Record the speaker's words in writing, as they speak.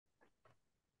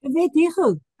Wet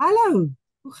Hugo, hallo,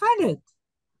 hoe gaan dit?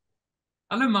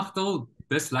 Hallo Magdel,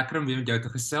 dis lekker om weer met jou te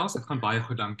gesels. Dit gaan baie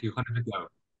goed, dankie. Hoe gaan dit met jou?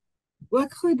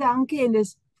 Ook goed, dankie. En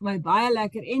dis vir my baie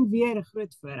lekker en weer 'n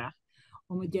groot voorreg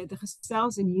om met jou te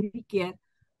gesels en hierdie keer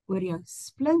oor jou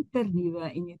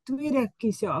splinternuwe en jou tweede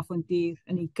kies jou avontuur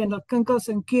in die Kinkels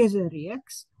en keuse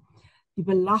reeks, die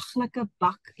belaglike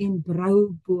bak en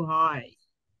brou Bohaai.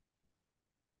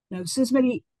 Nou, soos met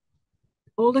die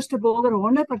olderste bolder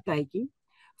hondepartytjie,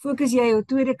 fokus jy jou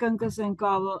tweede kinkels en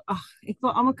kabel. Ag, ek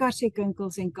wil almekaar sê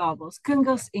kinkels en kabels.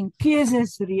 Kinkels en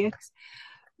keuses reeks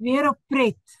meer op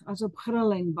pret as op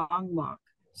grill en bang maak.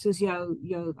 Soos jou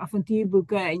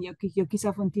avontuurboeke en jou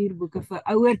kiesavontuurboeke vir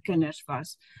ouer kinders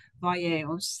was, waar jy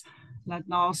ons laat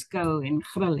naskou en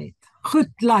grill het.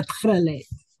 Goed laat grill het.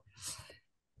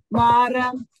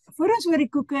 Maar voor ons oor die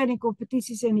koeke en die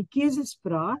kompetisies en die keuses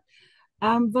praat,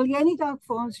 wil jy nie dalk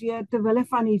vir ons weer, ter wille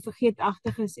van die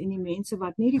vergeetachtiges en die mense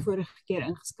wat nie die vorige keer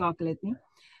ingeskakel het nie,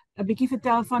 'n bietjie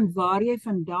vertel van waar jy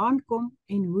vandaan kom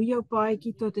en hoe jou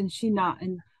paadjie tot in China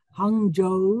in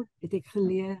Hangzhou, het ek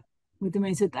geleer, moet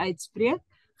mense dit uitspreek,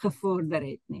 gevorder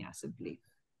het nie, asseblief.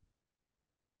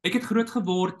 Ek het groot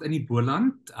geword in die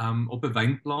Boland, op 'n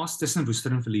wynplaas tussen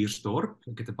Woester en Villiersdorp.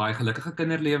 Ek het 'n baie gelukkige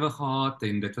kinderlewe gehad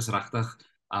en dit was regtig,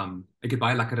 ek het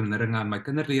baie lekker herinneringe aan my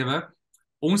kinderlewe.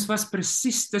 Ons was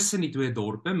presies tussen die twee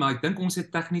dorpe, maar ek dink ons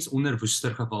het tegnies onder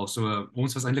Woester geval, so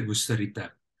ons was eintlik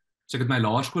Woesteriete. So ek het my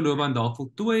laerskoolloopbaan daar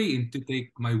voltooi en toe het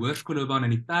ek my hoërskoolloopbaan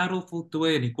in die Parel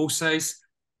voltooi in die koshuis.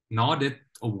 Na dit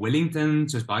op Wellington,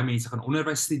 soos baie mense gaan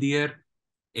onderwys studeer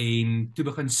en toe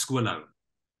begin skool hou.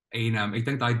 En ek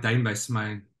dink daai duim wys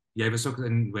my jy was ook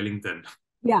in Wellington.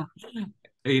 Ja,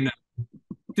 En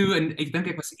toe en ek dink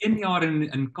ek was 1 jaar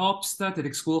in Kaapstad, het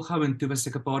ek skool gehou en toe was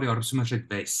ek 'n paar jaar op Somerset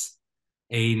Wes.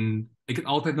 En ek het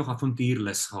altyd nog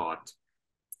avontuurlus gehad.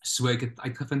 So ek het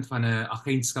uitgevind van 'n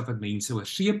agentskap wat mense oor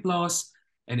see plaas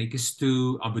en ek is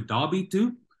toe Abu Dhabi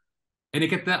toe. En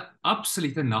ek het 'n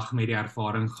absolute nagmerrie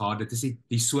ervaring gehad. Dit is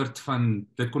die soort van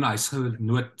dit kon 'n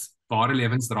huisgenoot ware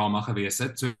lewensdrama gewees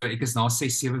het. So ek is na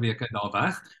 6-7 weke daar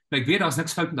weg. Nou ek weet daar's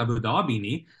niks fout met Abu Dhabi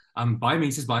nie. Baie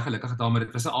mense is baie gelukkig daar, maar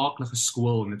dit was 'n aaklige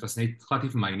skool en dit was net glad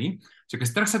nie vir my nie. So ek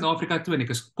is terug Suid-Afrika toe en ek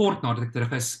is kort nadat ek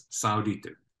terug is Saudi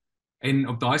toe. En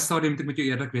op daai stadium moet ek met jou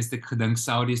eerlik wees, ek gedink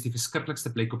Saudi is die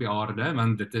verskriklikste plek op die aarde,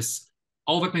 want dit is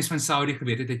al wat mense van Saudi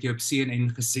geweet het, het jy op CNN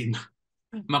gesien.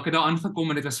 Maar ek het daar aangekom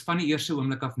en dit was van die eerste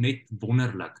oomblik af net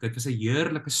wonderlik. Dit was 'n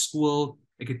heerlike skool.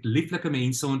 Ek het lieflike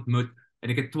mense ontmoet en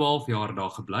ek het 12 jaar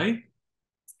daar gebly.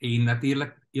 En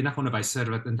natuurlik enige onderwyser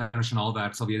wat internasionaal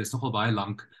werk sal weet, dit is nogal baie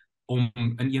lank om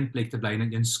in een plek te bly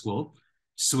in een skool.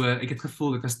 So ek het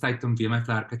gevoel dit was tyd om weer my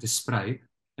vlerke te sprei.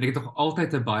 En ek het nog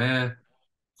altyd 'n baie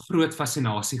groot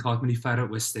fascinasie gehad met die Verre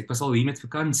Ooste. Ek was al hier met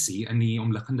vakansie in die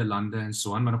omliggende lande en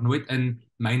so aan, maar nog nooit in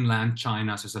mainland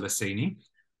China soos hulle sê nie.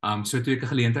 So toe ek 'n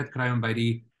geleentheid kry om by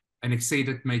die en ek sê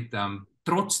dit met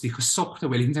trots die gesogte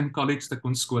Wellington College te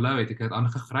kon skool hou, het ek dit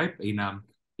aangegryp en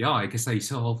ja, ek is hier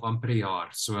so half amper 'n jaar.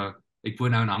 So ek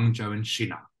woon nou in Hangzhou in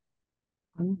China.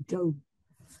 Hangzhou.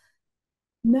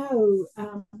 Nou,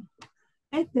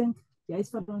 ek dink jy's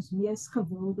van ons mees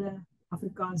gewilde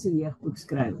Afrikaanse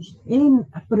jeugboekskrywers en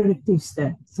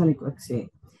produktiefste, sal ek ook sê.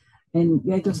 En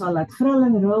jy het ons al laat grill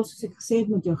en rol, soos ek gesê het,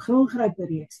 met jou grillgrype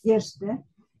reeks. Eerste,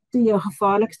 toe jou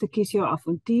gevaarlikste kies jou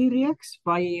avontuurreeks,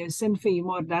 waar jy jou sin vir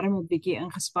humor darm 'n bietjie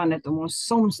ingespan het om ons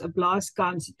soms 'n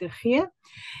blaaskansie te gee.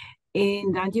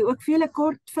 En dan het jy ook vele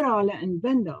kortverhale in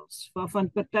bundels,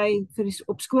 waarvan party vir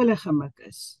op skole gemik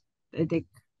is. Dit het ek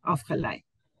afgelei.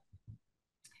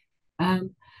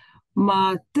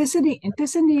 Maar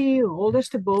tussen die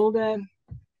holderste bolder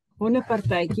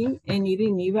hondepartytjie en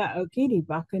hierdie nuwe ouetjie, die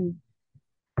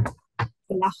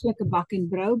belaglike bak en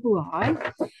brou Bohaai,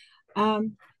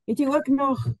 het jy ook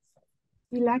nog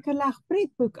die lekker lag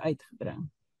pretboek uitgebring.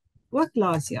 Ook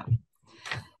laas jaar.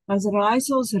 As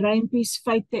raaisels, rympies,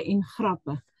 feite en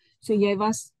grappe. So jy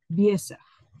was besig.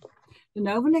 En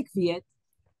nou wil ek weet,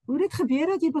 hoe dit gebeur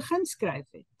dat jy begin skryf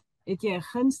het. Het jy 'n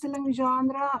gunsteling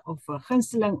genre of 'n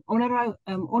gunsteling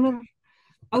onder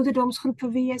ouderdomsgroep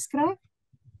vir wie jy skryf?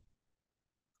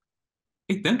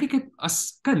 Ek dink ek het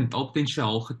as kind al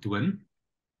potensiaal getoon.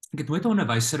 Ek het nooit 'n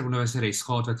onderwyseres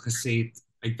gehad wat gesê het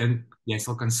ek dink jy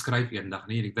sal kan skryf eendag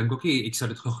nie. En ek dink ook nie ek sou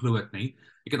dit geglo het nie.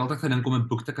 Ek het altyd gedink om 'n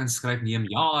boek te kan skryf neem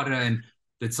jare en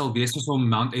dit sal wees soos om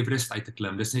Mount Everest uit te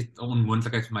klim. Dis net 'n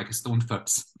onmoontlikheid vir my geston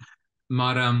fiks.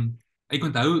 Maar ek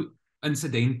onthou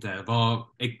insidente waar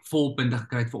ek volpunte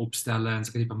gekry het vir opstelle en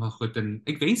so tipe van goed en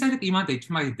ek wens eintlik iemand het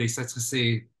vir my destyds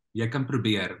gesê jy kan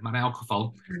probeer, maar in elk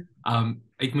geval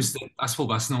ek moes dit as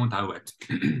volwassene onthou het.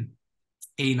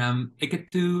 En ek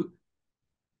het toe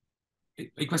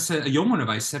ek was 'n jong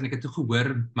onderwyser en ek het toe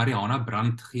gehoor Mariana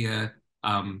Brandt gee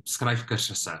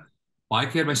skryfkursusse. Baie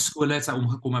keer by skole het sy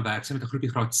omgekom en werk sy met 'n groepie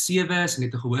graad 7's en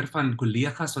het gehoor van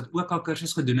kollegas wat ook al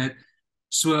kursus gedoen het.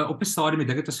 So op 'n stadium, ek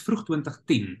dink dit was vroeg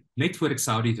 2010, net voor ek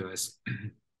Saudi toe is,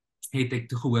 het ek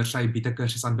toe gehoor sy bied 'n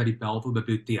kursus aan by die Belwel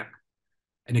biblioteek.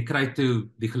 En ek kry toe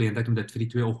die geleentheid om dit vir die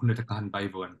 2 oggende te kan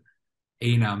bywoon.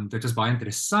 En dit was baie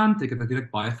interessant. Ek het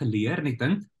natuurlik baie geleer en ek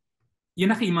dink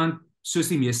enige iemand soos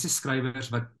die meeste skrywers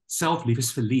wat self lief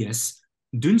is vir lees,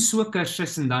 doen so 'n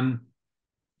kursus en dan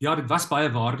ja, dit was baie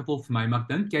waardevol vir my, maar ek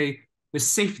dink jy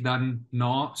besef dan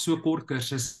na so 'n kort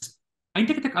kursus,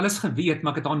 eintlik het ek alles geweet,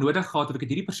 maar ek het haar nodig gehad of ek het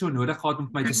hierdie persoon nodig gehad om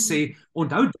vir my te sê,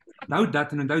 onthou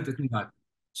dat en onthou dit en dat.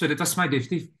 So dit was vir my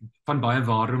definitief van baie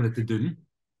waarde om dit te doen.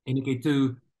 En ek het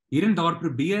toe hier en daar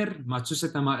probeer, maar soos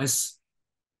dit nou maar is,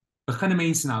 begin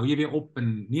mense nou jy weer op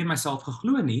en nie in myself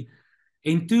geglo nie.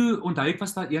 En toe onthou ek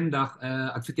was daar eendag 'n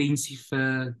advertensie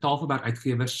vir Tafelberg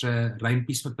Uitgewers se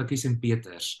rympies met Pikkies en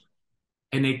Peters.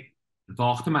 En ek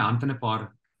waagte my hand in 'n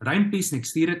paar rympies en ek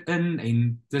stuur dit in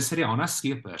en dis Rihanna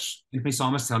Skeepers, een van die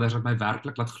samestellers wat my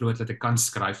werklik laat glo dat ek kan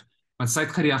skryf, want sy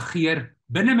het gereageer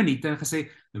binne minute en gesê,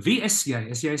 "Wie is jy?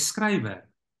 Is jy 'n skrywer?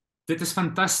 Dit is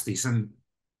fantasties." En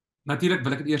natuurlik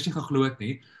wil ek dit eers nie geglo het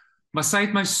nie, maar sy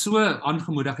het my so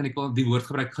aangemoedig en ek wil die woord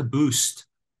gebruik geboost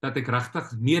dat ek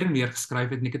regtig meer en meer geskryf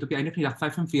het en ek het op die einde van die dag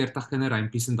 45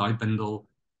 kinderrympies in daai bundel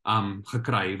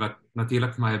gekry wat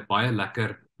natuurlik vir my 'n baie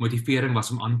lekker motivering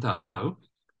was om aan te hou.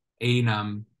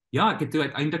 En ja, ek het toe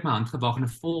uiteindelik my hand gewaag in 'n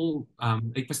vol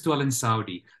ek was toe al in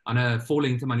Saudi aan 'n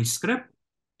vollengte manuskrip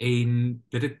en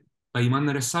dit het by iemand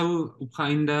in Rousseau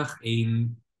opgeëindig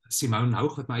en Simone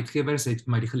Houg wat my uitgewer is, het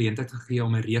vir my die geleentheid gegee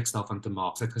om 'n reeks daarvan te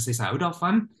maak. Sy het gesê sy hou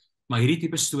daarvan, maar hierdie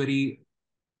tipe storie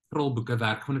rolboeke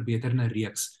werk gewoon beter in 'n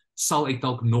reeks. Sal ek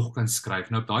dalk nog kan skryf?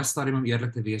 Nou op daai stadium om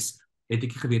eerlik te wees, het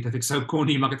ek nie geweet of ek sou kon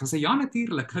nie, maar ek het gesê ja,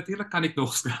 natuurlik kan ek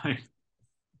nog skryf.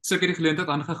 So ek het die geleentheid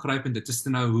aangegryp en dit is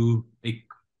nou hoe ek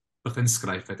begin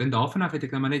skryf het. En daarvan af het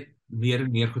ek nou maar net meer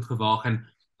en meer goed gewaag en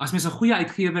as mens 'n goeie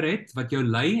uitgewer het wat jou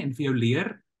lei en vir jou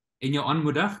leer en jou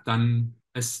aanmoedig, dan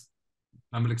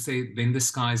wil ek sê then the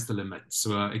sky is the limit.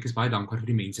 So ek is baie dankbaar vir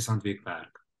die mense aan wie ek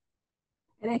werk.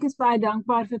 En ek is baie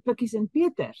dankbaar vir Pikkies en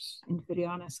Peters en vir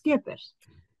Rihanna Skeepers.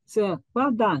 So,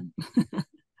 well done.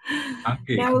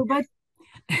 Dankie. Nou,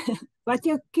 wat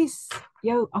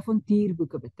jou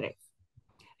avontuurboeke betref.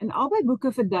 In albei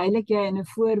boeke verduidelik jy in 'n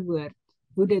voorwoord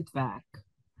hoe dit werk.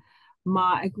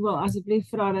 Maar ek wil asseblief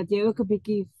vra dat jy ook 'n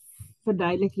bietjie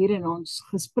verduidelik hier in ons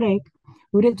gesprek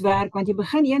hoe dit werk, want jy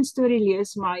begin een storie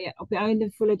lees, maar op die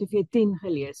einde voel dit of jy 10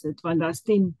 gelees het, want daar's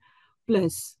 10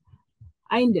 plus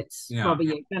eindes waarby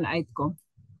jy kan uitkom.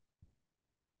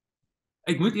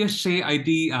 Ek moet eers sê uit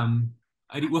die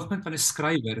oogpunt van 'n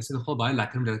skrywer is dit nogal baie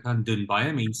lekker om dit te kan doen.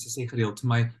 Baie mense sê gereeld vir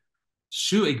my,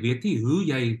 "Sjoe, ek weet nie hoe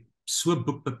jy so 'n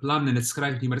boek beplan en dit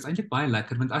skryf nie," maar dit is eintlik baie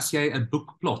lekker want as jy 'n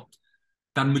boek plot,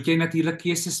 dan moet jy natuurlik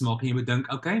keuses maak en jy moet dink,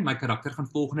 "Oké, my karakter gaan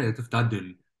volgende dit of dat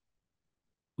doen."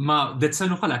 Maar dit sou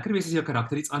nogal lekker wees as jou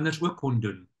karakter iets anders ook kon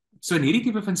doen. So in hierdie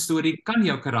tipe van storie kan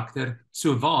jou karakter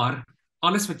so waar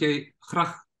alles wat jy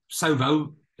graag sou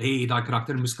wou hê daai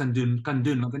karakter moes kan doen,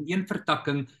 want in een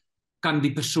vertakking kan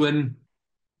die persoon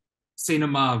sê nou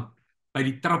maar by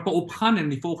die trappe opgaan en in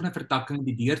die volgende vertakking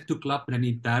die deur toeklap en in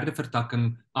die derde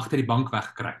vertakking agter die bank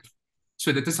wegkry.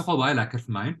 So dit is nogal baie lekker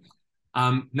vir my.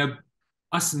 Nou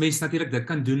as mens natuurlik dit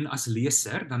kan doen as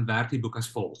leser, dan werk die boek as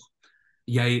volg.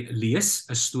 Jy lees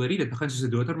 'n storie, dit begin soos 'n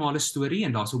doodnormale storie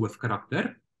en daar's 'n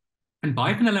hoofkarakter. En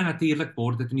baie van hulle natuurlik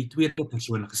word dit in die tweede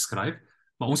persoon geskryf,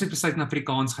 maar ons het besluit in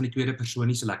Afrikaans gaan die tweede persoon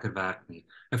nie so lekker werk nie.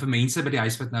 Nou vir mense by die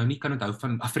huis wat nou nie kan onthou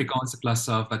van Afrikaanse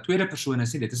klasse af wat tweede persoon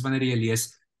is nie, dit is wanneer jy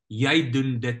lees jy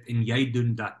doen dit en jy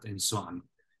doen dat en so aan.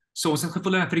 So ons het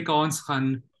gevoel in Afrikaans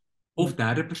gaan of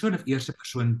derde persoon of eerste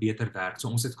persoon beter werk. So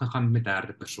ons het gegaan met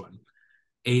derde persoon.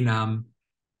 En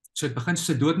so dit begin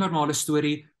soos 'n doodnormale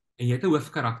storie en jy het 'n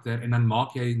hoofkarakter en dan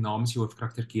maak jy namens jou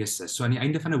hoofkarakter keuses. So aan die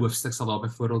einde van 'n hoofstuk sal daar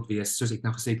byvoorbeeld wees, soos ek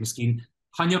nou gesê het, miskien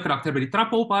gaan jou karakter by die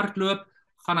trappe op hardloop,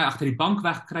 gaan hy agter die bank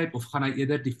wegkruip of gaan hy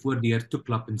eerder die voordeur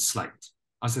toeklap en sluit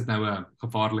as dit nou 'n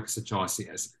gevaarlike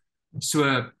situasie is.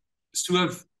 So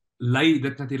lei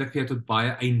dit natuurlik vir jou tot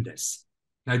baie eindes.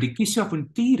 Nou die kies jou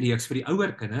avontuurreeks vir die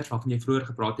ouer kinders waarvan jy vroeër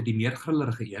gepraat het, die meer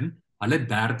grillerige een, hulle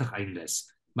 30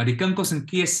 eindes. Maar die Kinkels en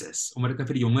keuses, omdat dit nou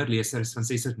vir die jonger lesers van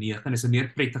 6 tot 9 is 'n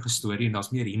meer prettige storie en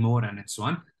daar's meer humor in en so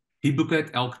aan. Die boeke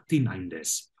het elk 10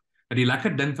 eindes. Maar die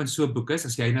lekker ding van so 'n boek is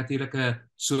as jy natuurlik 'n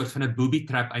soort van 'n booby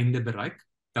trap einde bereik,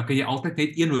 dan kan jy altyd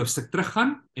net een hoofstuk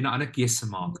teruggaan en 'n ander keuse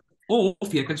maak.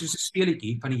 Of jy kan soos 'n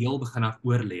speletjie van die heel begin af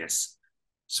oorlees.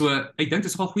 So ek dink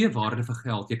dit is wel goeie waarde vir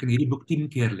geld. Jy kan hierdie boek 10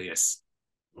 keer lees.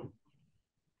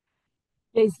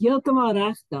 Jy is heeltemal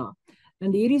reg daar.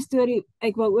 En hierdie storie,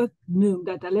 ek wou ook noem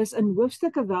dat hulle is in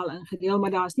hoofstukke wel ingedeel,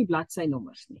 maar daar's nie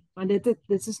bladsynommers nie. Want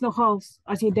dit is nogal,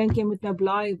 as jy dink jy moet nou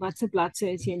blaai, watse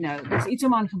bladsy is jy nou? Dis iets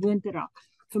om aan gewoon te raak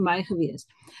vir my gewees.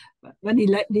 Want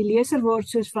die leser word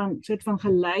soort van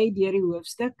gelei deur die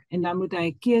hoofstuk en dan moet hy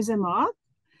 'n keuse maak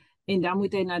en dan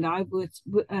moet hy na daai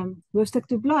hoofstuk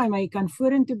toe blaai, maar jy kan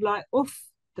vorentoe blaai of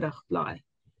terugblaai.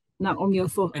 Nou om jou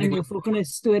volgende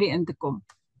storie in te kom.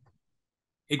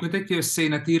 Ek moet net vir jou sê,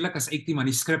 natuurlik as ek die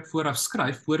manuskrip vooraf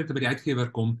skryf, voordat dit by die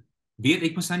uitgewer kom, weet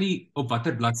ek mos nou nie op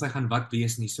watter bladsy gaan wat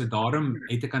wees nie. So daarom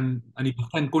het ek aan die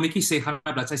begin kon ek nie sê gaan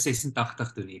na bladsy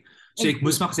 86 toe nie. So ek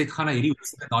moes maar gesê gaan na hierdie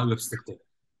hoofstuk en daai hoofstuk toe.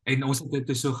 En ons het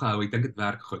dit so gehou. Ek dink dit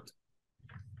werk goed.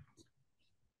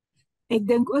 Ek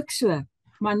dink ook so.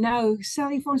 Maar nou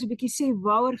sal jy vir ons 'n bietjie sê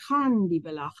waaroor gaan die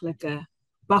belaglike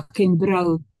bak en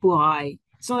brou Bohaai,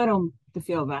 sonder om te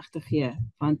veel weg te gee,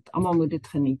 want almal moet dit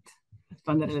geniet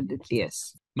wanneer hulle dit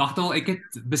lees. Magdel, ek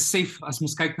het besef as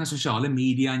mens kyk na sosiale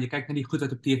media en jy kyk na die goed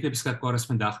wat op TV beskikbaar is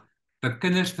vandag, dat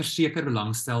kinders verseker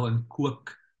belangstel in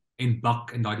kook en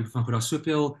bak en daai tipe van goed. Daar's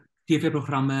soveel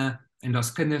TV-programme en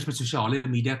daar's kinders met sosiale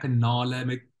media kanale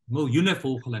met miljoene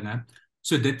volgelinge.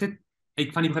 So dit het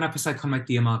ek van die begin af gesê gaan my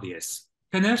tema wees.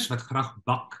 Kinders wat graag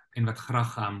bak en wat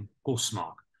graag kos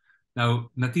maak. Nou,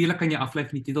 natuurlik kan jy aflei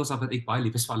van die titels af dat ek baie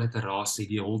lief is vir alliterasie,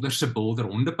 die Holderse Bolder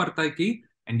hondepartytjie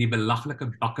en die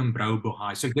belaglike bak en brou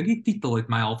Bohaai. So ek dink die titel het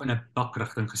my half in 'n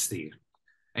bakrigting gestuur.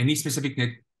 En nie spesifiek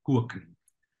net kook nie.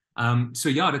 So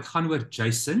ja, dit gaan oor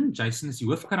Jason. Jason is die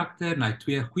hoofkarakter en hy het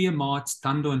twee goeie maats,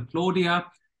 Tando en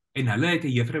Claudia, en hulle het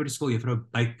 'n juffrou by die skool, juffrou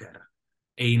Baker.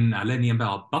 En hulle neem by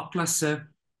haar bakklasse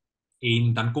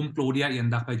en dan kom Claudia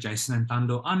eendag by Jason en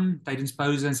Tando aan tydens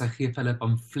pouse en sy gee vir hulle 'n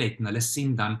pamflet en hulle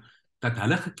sien dan dat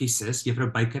hulle gekies is. Juffrou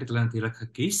Baker het hulle natuurlik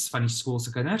gekies van die skool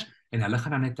se kinders en hulle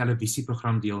gaan dan 'n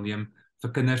televisieprogram deelneem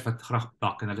vir kinders wat graag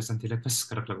bak en hulle is natuurlik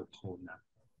verskriklik opgewonde.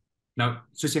 Nou,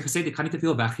 soos jy gesê het, ek gaan nie te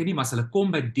veel weggee nie, maar as hulle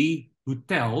kom by die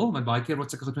hotel, want baie keer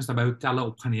word sulke goed by hotelle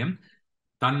opgeneem,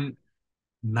 dan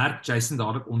merk Jason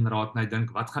dadelik onraad en hy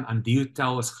dink wat gaan aan die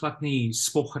hotel, is glad nie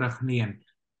spoggerig nie en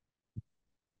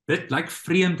dit lyk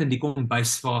vreemd in die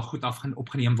kombuis waar goed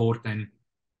opgeneem word en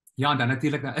ja, en dan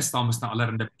natuurlik is daar mos nou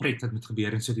allerlei pret wat moet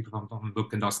gebeur en so tipe van 'n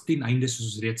boek en daar's 10 eindes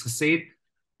soos ons reeds gesê het.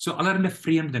 So allerlei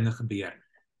vreemde dinge gebeur.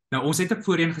 Nou ons het ook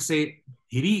voorheen gesê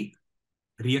hierdie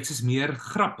reeks is meer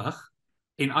grappig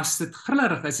en as dit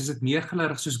grillerig is dit meer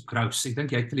grillerig soos grootste. Ek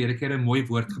dink jy het verlede keer 'n mooi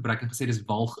woord gebruik en gesê dis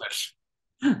walgers.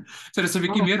 So dis 'n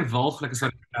bietjie meer walglik as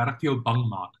wat regtig vir jou bang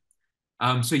maak.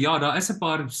 So ja, daar is 'n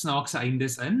paar snaakse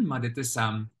eindes in, maar dit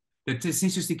is nie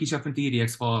soos die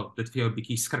kiesavontuurreeks waar dit vir jou 'n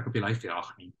bietjie skrik op die lyf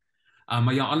jaag nie.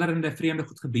 Maar ja, allerlei vreemde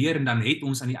goed gebeur en dan het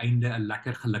ons aan die einde 'n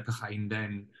lekker gelukkige einde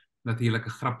en natuurlik 'n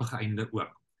grappige einde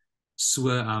ook. So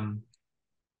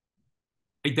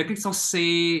ek dink ek sal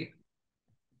sê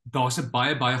daar's 'n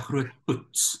baie groot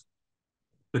poets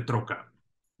betrokke.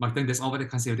 Maar ek dink dis al wat ek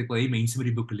kan sê, want ek wil hê mense moet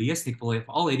die boek lees en ek wil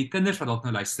veral hê die kinders wat dalk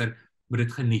nou luister moet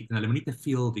dit geniet en hulle moet nie te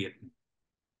veel weet nie.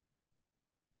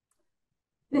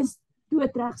 Dis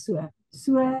doodreg so.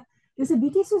 So dis 'n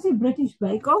bietjie soos die British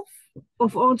Bake Off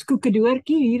of ons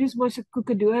koekedoortjie. Hier is mos 'n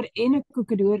koekedoor en 'n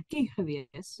koekedoortjie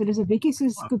gewees. So dis 'n bietjie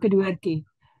soos koekedoortjie,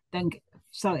 dink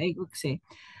sal ek ook sê.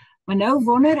 Maar nou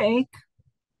wonder ek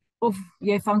of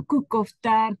jy van koek of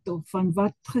tert of van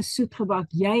wat gesoet gebak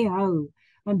jy hou,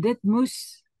 want dit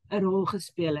moes 'n rol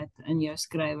gespeel het in jou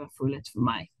skrywe, voel dit vir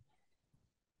my.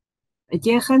 Het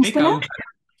jy 'n gunsteling?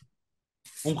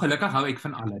 Ongelukkig hou ek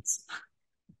van alles.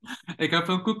 Ek hou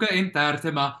van koeke en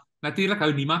terte, maar natuurlik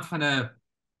hou niemand van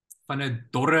 'n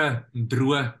dorre,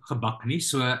 droë gebak nie.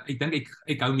 So ek dink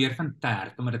ek hou meer van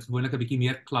tert omdat dit gewoonlik 'n bietjie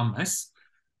meer klam is.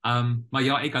 Maar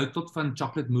ja, ek hou tot van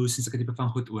chocolate mousse en sulke tipe van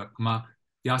goed ook, maar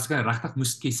ja, as ek regtig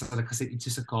moes kies, sal ek gesê iets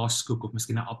soos 'n kaaskoek of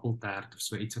miskien 'n appeltert of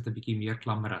so iets wat 'n bietjie meer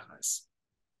klammerig is.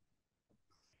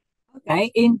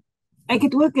 Okay, en ek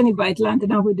het ook in die buiteland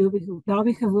in Abu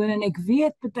Dhabi gewoon en ek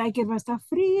weet partykeer was daar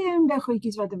vreemde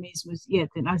goedjies wat 'n mens moes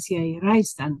eet en as jy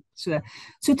reis dan so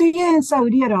toe jy in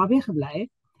Saudi-Arabië gebly het,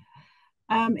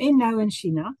 en nou in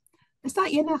China, is daar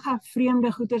enige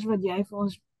vreemde goeders wat jy vir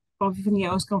ons, van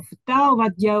jou kan vertel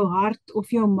wat jou hart of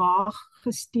jou maag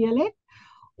gesteel het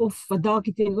of wat dalk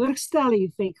die teenoorgestelde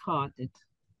effek gehad het?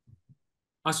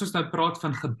 As ons nou praat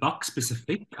van gebak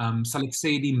spesifiek, sal ek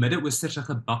sê die Midde-Oosterse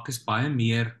gebak is baie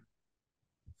meer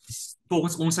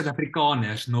volgens ons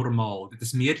Suid-Afrikaners normaal. Dit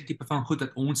is meer die tipe van goed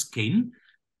wat ons ken.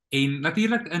 En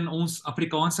natuurlik in ons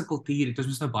Afrikaanse kultuur het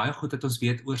ons nou baie goed dat ons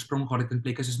weet oorsprong gehad het in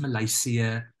plekke soos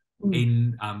Maleisië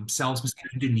en selfs miskien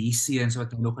Indonesië en so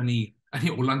wat nog in die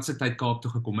Hollandse tyd Kaap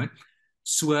toe gekom het.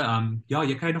 So ja,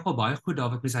 jy kry nogal baie goed daar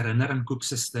wat mens herinner aan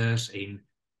koeksisters en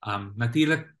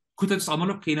natuurlik goed dat ons almal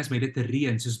ook ken as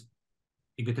Mediterrane, soos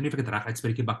ek weet nie of ek dit reg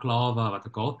uitspreek, baklava wat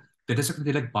ook al. Dit is ook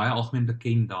natuurlik baie algemeen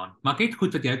bekend daar. Maar ek het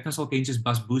goed wat jy ook nou sal ken soos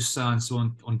basbousa en so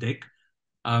ontdek.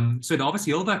 So daar was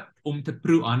heelwat om te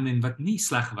proe aan en wat nie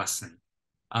sleg was nie.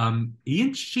 Hier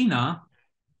in China,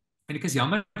 en ek is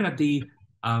jammer dat die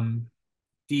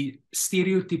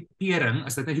stereotypering,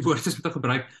 as dit nou die woord is wat ek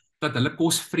gebruik, dat hulle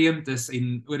kos vreemd is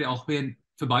en oor die algemeen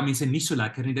vir baie mense nie so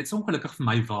lekker nie. Dit is ongelukkig vir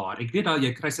my waar. Ek weet dat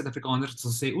jy kry Suid-Afrikaners wat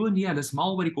sal sê, o nee, hulle is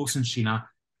mal oor die kos in China.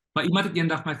 Maar iemand het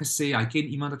eendag my gesê, hy ken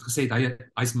iemand wat gesê het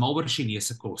hy's mal oor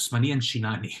Chinese kos, maar nie in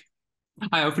China nie.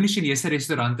 Hy hou van die Chinese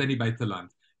restaurante in die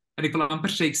buiteland. En ek wil amper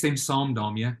sê ek stem saam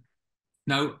daarmee.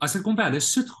 Nou, as dit kom by hulle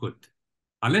soetgoed,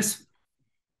 hulle is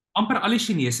amper al die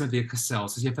Chinese met wie ek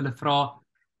gesels, as jy vir hulle vra,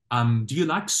 do you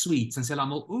like sweets? Dan sê hulle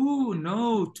almal, ooh,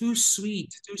 no, too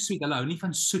sweet. Hulle hou nie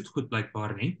van soetgoed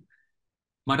blykbaar nie.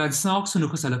 Maar dan snaaks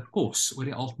genoeg is hulle kos oor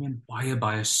die algemeen baie,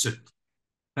 baie soet.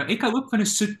 Nou, ek hou ook van 'n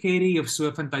soet curry of so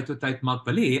van tyd tot tyd, maar ek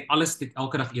wil hê alles dit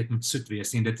elke dag eet moet soet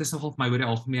wees nie. En dit is nogal vir my oor die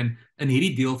algemeen in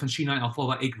hierdie deel van China, in elk geval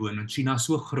waar ek woon, want China is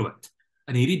so groot.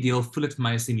 In hierdie deel voel dit vir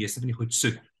my as die meeste van die goed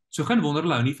soet. So geen wonder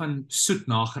hulle hou nie van soet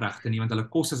nageregte nie, want hulle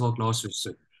kos is al klaar so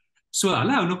soet. So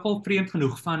hulle hou nogal vreemd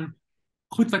genoeg van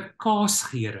goed wat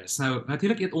kaasgeur is. Nou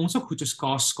natuurlik eet ons ook goed soos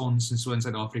kaaskons en so in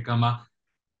Suid-Afrika, maar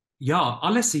ja,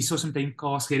 alles hierso is omtrent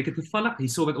kaasgeur. Ek het toevallig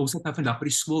hierso wat ons het nou vandag by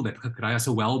die skool dit gekry as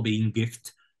 'n well-being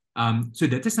gift. So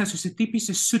dit is nou soos 'n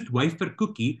tipiese soet wafer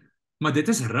koekie, maar dit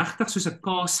is regtig soos 'n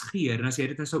kaasgeur en as jy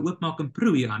dit nou sou oopmaak en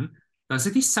proe hieraan, dan is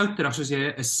dit nie souterig soos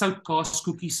jy 'n sout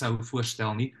kaaskoekie sou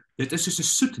voorstel nie. Dit is soos 'n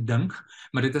soet ding,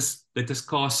 maar dit is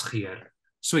kaasgeur.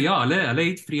 So ja, hulle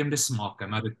het vreemde smake,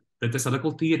 maar dit is hulle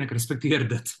kultuur en ek respekteer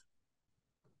dit.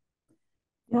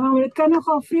 Ja, maar dit kan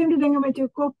nogal vreemde dinge met jou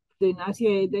kop doen. As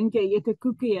jy dink jy eet 'n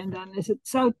koekie en dan is dit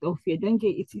sout, of jy dink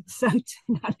jy eet iets sout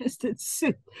en dan is dit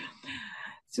soet.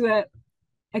 So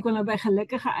ek wil nou by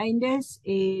gelukkige eindes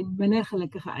en minder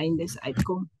gelukkige eindes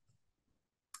uitkom.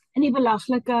 In die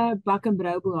belaglike bak en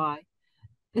brou Bohaai,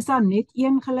 is daar net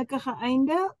een gelukkige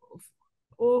einde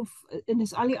of en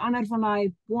is al die ander van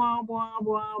daai boa boa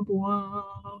boa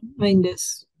boa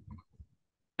eindes?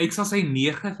 Ek sal sê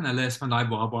 9 van hulle is van daai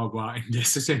boa en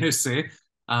dis soos jy nou sê.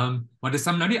 Maar dis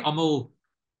nou nie almal,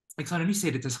 ek sal nou nie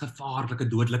sê dit is gevaarlike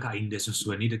dodelike eindes of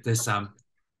so nie. Dit is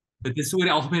oor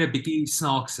die algemeen 'n bietjie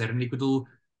snaakser en ek bedoel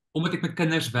omdat ek met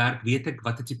kinders werk, weet ek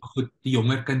wat tipe goed die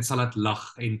jonger kind sal laat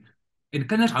lag en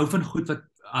kinders hou van goed wat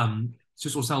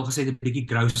soos ons al gesê het 'n bietjie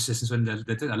gross is en so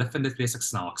hulle vind dit vreeslik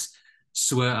snaaks.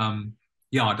 So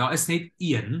ja, daar is net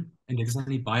een en dit is aan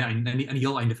die baie einde in die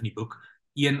heel einde van die boek,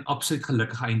 een absoluut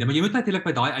gelukkige einde, maar jy moet natuurlik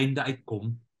by daai einde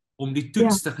uitkom om die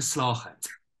toets te geslaag het.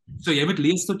 So jy moet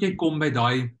lees tot jy kom by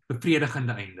daai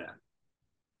bevredigende einde.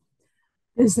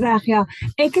 Dis reg, ja.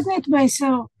 Ek het net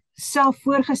myself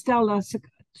voorgestel dat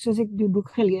soos ek die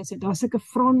boek gelees het, daar's sulke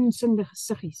fronsende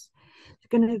gesiggies.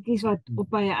 Kindertjies wat op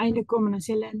by 'n einde kom en dan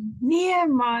sê hulle, nee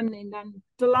man, en dan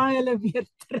laai hulle weer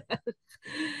terug.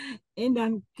 En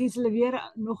dan kies hulle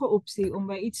weer nog 'n opsie om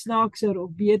by iets snaakser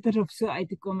of beter of so uit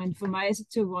te kom. En vir my is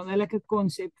dit so 'n wonderlike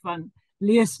konsep van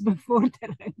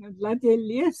leesbevordering. Want laat jy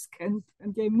lees, kind,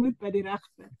 want jy moet by die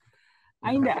regte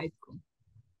einde uitkom.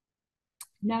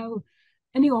 Nou,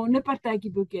 in die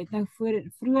hondepartytjieboek, jy het nou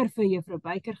vroeër vir juffrou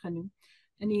Beyker genoem,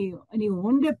 in die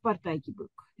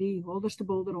hondepartytjieboek, die Holderste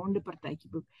Bolder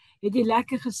hondepartytjieboek, het jy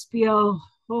lekker gespeel,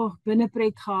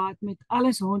 binnepret gehad met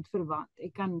alles hondverwant.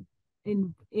 Ek kan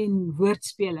en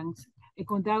woordspelings.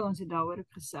 Ek onthou ons het daaroor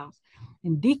ook gesels.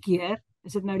 En die keer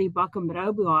is dit nou die bak en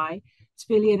brou Bohaai,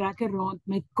 speel jy lekker rond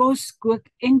met kos, kook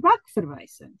en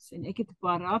bakverwysings. En ek het 'n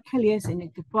paar raak gelees en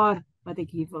ek het 'n paar wat ek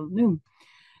hier wil noem.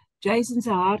 Jason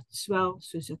se hart swel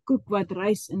soos 'n koek wat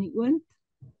rys in die oond.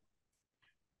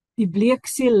 Die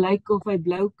bleekseel lyk of hy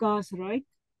blou kaas ruik.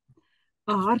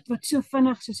 'n Hart wat so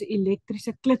vinnig soos 'n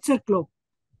elektriese klitser klop.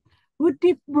 Hoe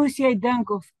diep moes jy dink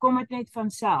of kom dit net van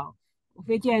self? Of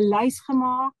het jy 'n lys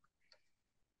gemaak?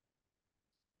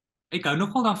 Ek hou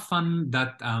nogal daarvan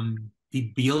dat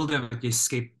die beelde wat jy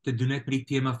skep te doen het met die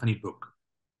tema van die boek.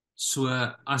 So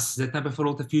as dit nou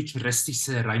byvoorbeeld 'n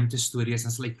futuristiese ruimtestorie is,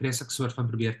 dan sal ek vreeslik soort van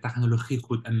probeer tegnologie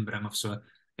goed inbring of so.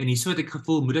 En hierso het ek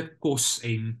gevoel moet dit kos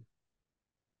en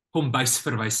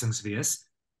kombuisverwysings wees.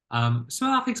 So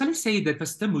ek sal nie sê dit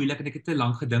was te moeilik en ek het te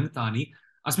lank gedink daaraan nie.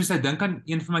 As mens nou dink aan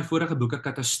een van my vorige boeke,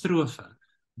 Katastrofe,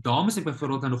 daar moes ek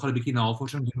byvoorbeeld nou nogal 'n bietjie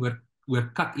navorsing doen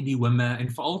oor kat-idiome en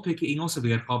veral toe ek die Engelse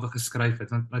weergawe geskryf het,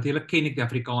 want natuurlik ken ek die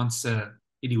Afrikaanse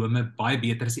idiome baie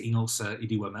beter as die Engelse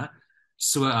idiome.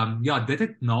 So ja, dit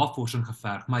het navorsing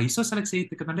geverg, maar hierso sal ek sê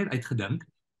ek het maar net uitgedink.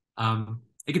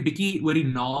 Ek het bietjie oor die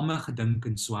name gedink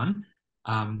en so aan.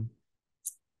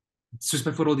 Soos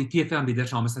byvoorbeeld die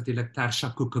TV-aanbieders naam is natuurlik Tersha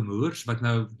Koekemoers, wat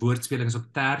nou woordspeling is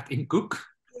op tert en koek.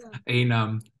 Ja.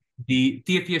 En die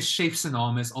TV-chef se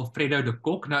naam is Alfredo de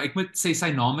Kok. Nou ek moet sê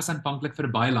sy naam is aanvanklik vir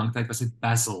baie lang tyd was dit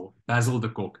Basil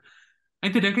de Kok.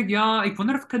 En toe dink ek ja, ek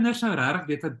wonder of kinders nou regtig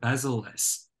weet wat Basil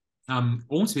is.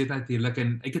 Ons weet natuurlik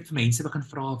en ek het vir mense begin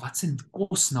vra wat se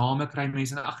kosname kry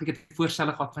mense. Ag ek het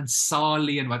voorstelle gehad van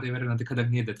Sally en whatever en dan het ek gedink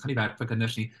nee, dit gaan nie werk vir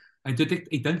kinders nie. En toe het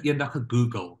ek dink eendag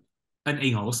gegoogel in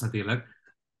Engels natuurlik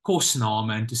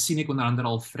kosname en toe sien ek onder andere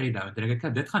Alfredo en dink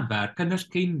ek dit gaan werk. Kinders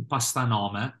ken pasta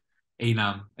name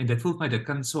en dit voel vir my dit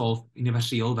kan so half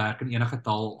universeel werk in enige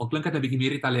taal. Al klink dit 'n bietjie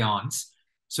meer Italiaans.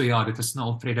 So ja, dit is nou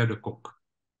Alfredo de Kok.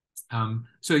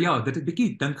 So ja, dit het 'n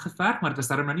bietjie dink geverg, maar dit was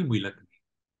darem nou nie moeilik nie.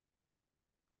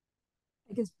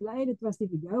 Ek is bly dit was nie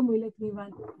vir jou moeilik nie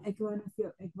want ek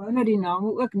wou nou die name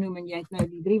ook noem en jy het nou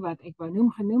die 3 wat ek wou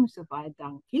noem genoem, so baie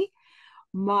dankie.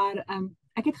 Maar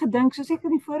ek het gedink soos ek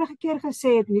in die vorige keer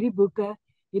gesê het, hierdie boeke,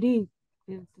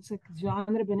 dis 'n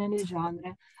genre binne 'n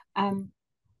genre,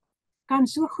 kan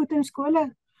so goed in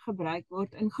skole gebruik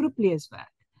word in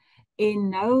groepleeswerk. En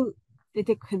nou het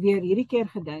ek weer hierdie keer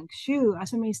gedink, sjoe,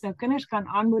 as 'n mens nou kinders kan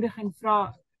aanmoedig en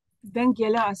vra, dink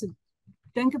julle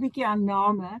dink 'n bietjie aan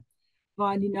name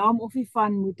waar die naam of die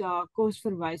van moet daar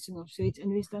kosverwysing of so iets in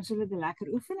wees, dan sal dit 'n lekker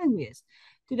oefening wees.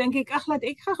 Toe dink ek, ag laat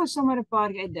ek gou sommer 'n paar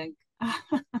uitdink.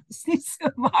 Is nie so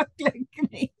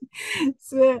maklik nie.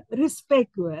 So respek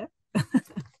hoor.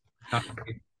 Ja,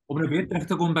 om nou weer terug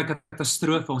te kom by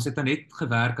katastrofe, ons het nou net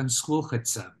gewerk aan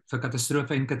skoolgidse vir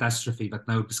katastrofe en katastrofie wat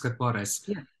nou beskikbaar is.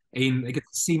 Ja. En ek het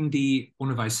gesien die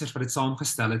onderwysers wat dit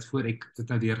saamgestel het voor ek dit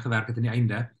nou deurgewerk het aan die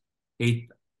einde,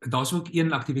 daar's ook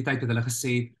een aktiwiteit wat hulle gesê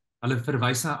het, hulle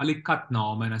verwys na al die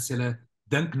katname en as hulle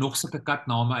dink nog sulke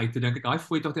katname uit, toe dink ek,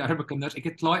 fooi tog die arme kinders, ek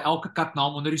het klaar elke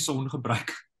katnaam onder die son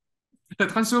gebruik.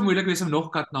 Dit gaan so moeilik wees om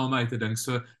nog katname uit te dink,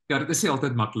 so ja, dit is nie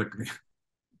altyd maklik nie.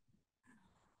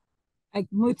 Ek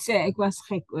moet sê, ek was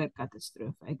gek oor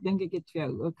katastrofe. Ek dink ek het vir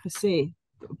jou ook gesê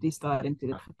op die stadium toe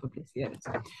dit gepubliseer is.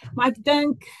 Maar ek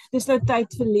dink, dis nou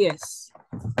tyd vir lees.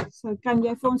 So kan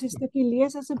jy vir ons 'n stukkie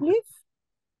lees asseblief?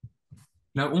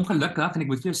 Nou ongelukkig, en ek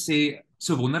moet vir jou sê,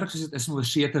 so wonderlik soos dit is om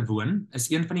oorsee te woon,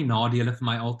 is een van die nadele vir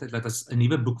my altyd, dat as 'n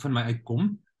nuwe boek van my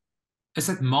uitkom, is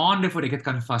dit maande voor ek dit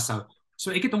kan vashou.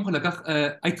 So ek het ongelukkig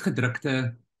 'n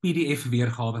uitgedrukte PDF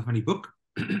weergawe van die boek.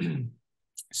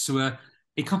 So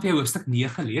ek gaan vir jou hoofstuk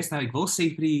 9 lees. Nou ek wil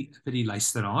sê vir die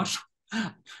luisteraars,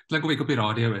 klink of ek op die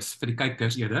radio is, vir die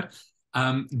kykers eerder,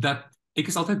 dat ek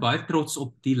is altyd baie trots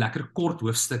op die lekker kort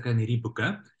hoofstukke in hierdie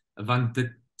boeke, want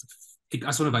ek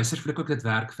as onderwyser voel ek ook dit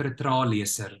werk vir 'n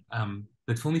traaleser.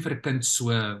 Dit voel nie vir 'n kind so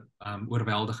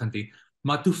oorweldigend nie.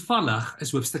 Maar toevallig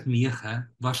is hoofstuk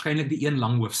 9 waarskynlik die een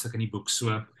lang hoofstuk in die boek.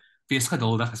 So wees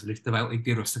geduldig asseblief terwyl ek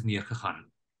deur hoofstuk 9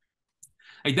 gaan.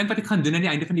 Ek dink wat ek gaan doen aan die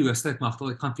einde van die hoofstuk,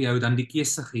 Magdel, ek gaan vir jou dan die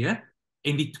keuse gee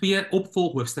en die 2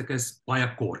 opvolghoofstukke is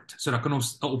baie kort. So dan kan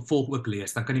ons 'n opvolg ook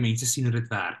lees. Dan kan die mense sien hoe dit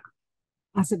werk.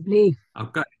 Asseblief.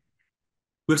 Okay.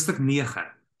 Hoofstuk 9.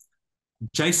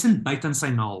 Jason byt aan sy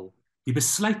naal. Die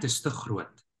besluit is te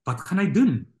groot. Wat gaan hy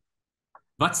doen?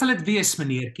 Wat sal dit wees,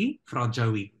 meneertjie? Vra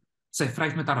Joey. Sy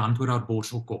vryf met haar hand oor haar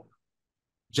borselkop.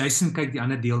 Jason kyk die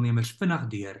ander deelnemers vinnig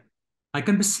deur. Hy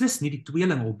kan beslis nie die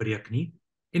tweeling opbreek nie,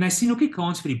 en hy sien ook nie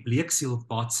kans vir die bleeksiel of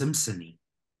Bart Simpson nie.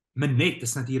 Minette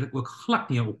is natuurlik ook glad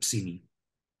nie 'n opsie nie.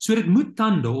 So dit moet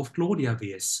Tando of Claudia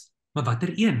wees, maar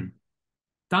watter een?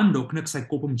 Tando knik sy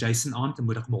kop om Jason aan te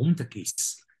moedig om hom te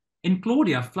kies. En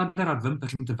Claudia fladder haar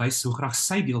wimpers om te wys hoe graag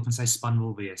sy deel van sy span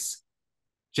wil wees.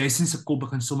 Jason se kop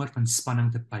begin sommer van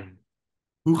spanning te pyn.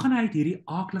 Hoe gaan hy uit hierdie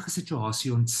aaklige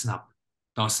situasie ontsnap?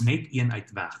 Daar's net een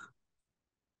uitweg.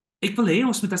 Ek wil hê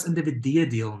ons moet as individue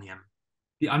deelneem.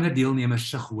 Die ander deelnemers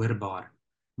sug hoorbaar,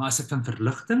 maar is dit van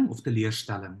verligting of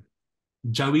teleurstelling?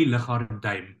 Joey lig haar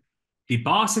duim. Die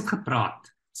baas het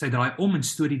gepraat. Sy draai om en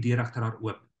stoot die deur agter haar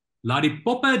oop. Laat die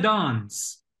poppe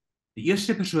dans. Die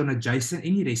eerste persoon wat Jason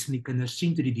en die res van die kinders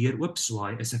sien toe die deur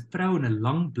oopswaai, is 'n vrou in 'n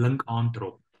lang blink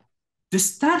aantrek.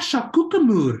 Dis Tersha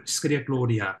Koekemoer, skree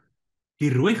Claudia. Die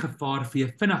rooi gevaar vee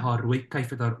vinnig haar rooi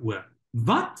kuif uit haar oë.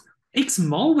 Wat? Ek's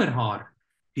mal oor haar.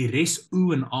 Die res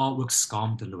oe en a ook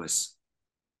skaamteloos.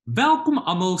 Welkom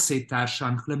almal, sê Tersha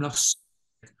en glimlag so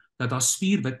dat haar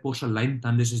spierwit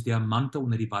porseleintande soos diamante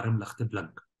onder die warm ligte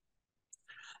blink.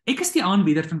 Ek is die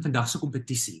aanbieder van vandag se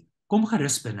kompetisie. Kom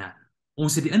gerus binne.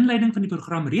 Ons het die inleiding van die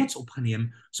program reeds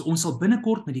opgeneem, so ons sal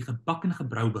binnekort met die gebak en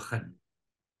gebrou begin.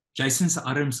 Jason se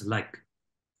arms lyk.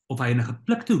 of hy in 'n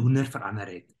geplukte hoender verander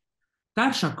het.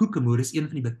 Tersha Koekemoer is een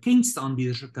van die bekendste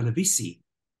aanbieders op televisie.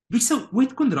 Wie sou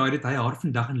ooit kon raai dat hy haar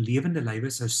vandag in lewende lywe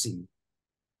sou sien?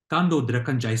 Tando druk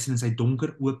aan Jason in sy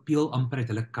donker oë peel amper uit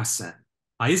hulle kasse.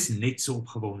 Hy is net so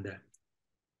opgewonde.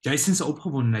 Jason se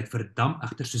opgewondenheid verdamp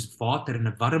egter soos water in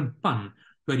 'n warm pan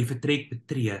toe hy die vertrek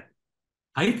betree.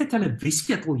 Hy het 'n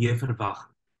televisieateljee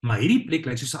verwag, maar hierdie plek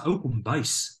lyk soos 'n ou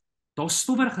kombuis. Daar's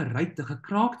stowwerige ruite,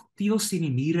 gekraakte teëls teen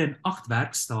die mure en 8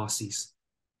 werkstasies.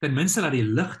 Ten minste laat die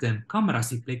ligte en kameras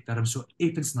die plek darm so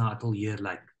effens na 'n ateljee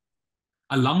lyk.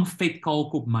 'n Lang vet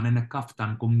kaalkop man in 'n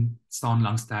kaftan kom staan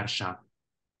langs Tersha.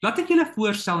 Laat ek julle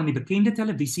voorstel aan die bekende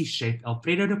televisiechef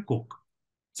Alfredo de Kok.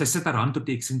 Sy sit haar hand op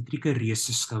die eksentrieke reus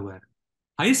se skouer.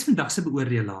 Hy is vandag se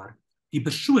beoordelaar, die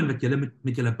persoon wat julle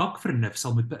met julle bakvernuf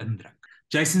sal moet beïndruk.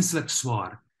 Jason sluk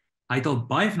swaar. Hy het al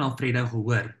baie van Alfredo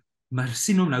gehoor, maar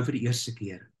sien hom nou vir die eerste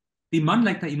keer. Die man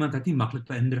lyk na iemand wat nie maklik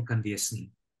beïndruk kan wees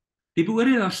nie. Die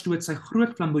beoordelaar stoot sy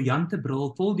groot flamboyante bril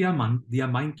vol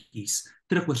diamantjies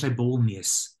terug oor sy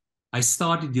bolneus. Hy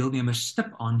staar die deelnemers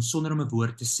stip aan sonder om 'n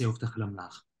woord te sê of te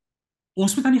glimlag.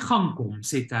 Ons moet aan die gang kom,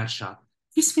 sê Tersha.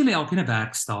 Kies vir julle elkeen 'n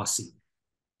werkstasie.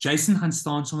 Jason gaan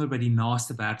staan sommer by die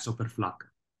naaste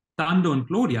werksoppervlak. Tando en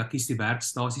Claudia kies die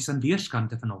werkstasies aan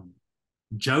weerskante van hom.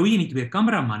 Joey en die 2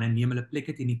 kameramanne neem hulle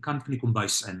plekke teen die kant van die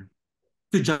kombuis in.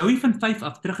 Toe Joey van 5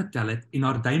 af teruggetel het en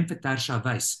haar duim vir Tersha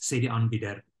wys, sê die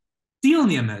aanbieder: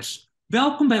 Deelnemers,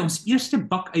 welkom by ons eerste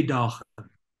bakuitdaging.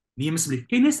 Neem asseblief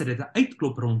kennis dat dit 'n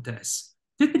uitklopronde is.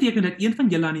 Dit beteken dat een van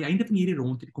julle aan die einde van hierdie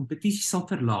ronde die kompetisie sal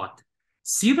verlaat.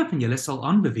 7 van julle sal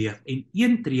aanbeweeg en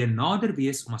 1 tree nader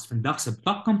wees om as vandag se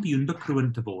bakkampioen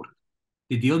bekroon te word.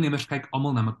 Die deelnemers kyk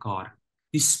almal na mekaar.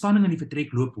 Die spanning in die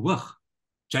vertrek loop hoog.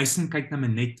 Jason kyk na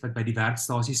Minette wat by die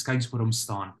werkstasie skuins voor hom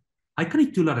staan. Hy kan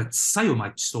nie toelaat dat sy hom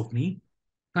uitstof nie.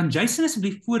 Kan Jason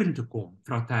asseblief vorentoe kom,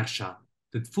 vra Tersha.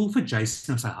 Dit voel vir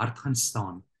Jason of sy hart gaan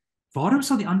staan. Waarom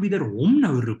sal die aanbieder hom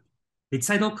nou roep? Het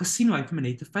sy dalk gesien hoe hy vir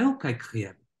Minette 'n vuil kyk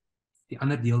gee? Die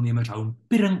ander deelnemers hou hom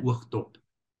piering oogdop.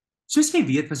 Soos jy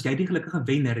weet, was jy die gelukkige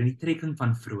wenner in die trekking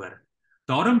van vroeër.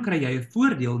 Daarom kry jy 'n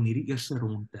voordeel in hierdie eerste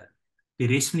ronde. Die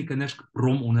res van die kinders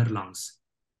brom onderlangs.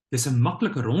 Dis 'n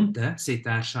maklike ronde, sê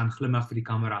Tersha en glimlag vir die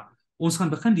kamera. Ons gaan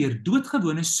begin deur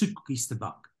doodgewone soetkoekies te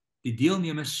bak. Die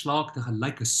deelnemers slaak te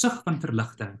gelyk 'n sug van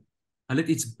verligting. Hulle het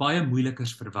iets baie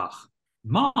moeilikers verwag.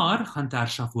 Maar, gaan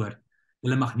Tersha voort,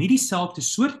 hulle mag nie dieselfde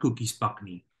soort koekies bak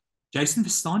nie. Jason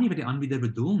verstaan nie wat die aanbieder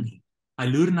bedoel nie. Hy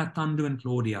loer na Tando en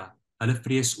Claudia. Hulle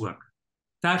vrees ook.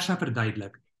 Tersha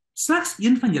verduidelik. Slegs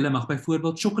een van julle mag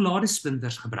byvoorbeeld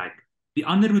sjokoladesplinters gebruik. Die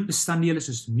ander moet bestanddele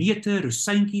soos neute,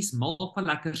 rosientjies,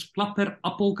 malvalekkers, klapper,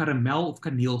 appel, karamel of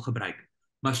kaneel gebruik.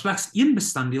 Maar slegs een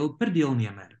bestanddeel per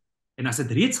deelnemer. En as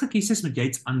dit reeds gekies is, moet jy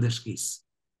iets anders kies.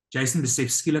 Jason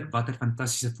besef skielik watter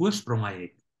fantastiese voorsprong hy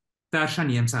het. Tersha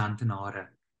neem sy hand in hare.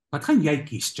 Wat gaan jy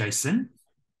kies, Jason?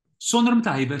 Sonder om te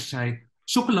huiwer sê hy,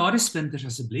 sjokoladesplinters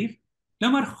asseblief.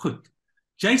 Nou maar goed.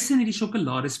 Jason het die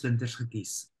sjokoladesplinters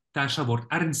gekies. Tersha word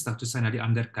ernstig toe sy na die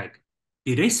ander kyk.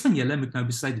 Die res van julle moet nou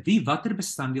besluit wie watter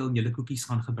bestanddeel in julle koekies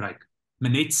gaan gebruik.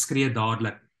 Minette skree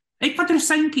dadelik. Ek vat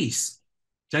rosientjies.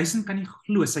 Jason kan nie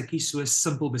glo sy kies so 'n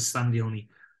simpel bestanddeel nie.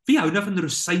 Wie hou nou van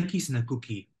rosientjies in 'n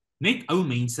koekie? Net ou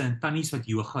mense en tannies wat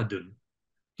yoga doen.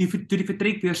 Toe die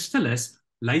vertrek weer stil is,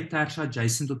 lei Tersha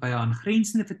Jason tot by 'n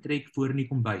aangrensende vertrek voor in die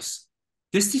kombuis.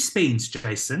 Dis die spens,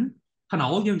 Jason. Gaan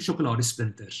haal jou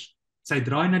sjokoladesplinters. Sy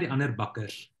draai na die ander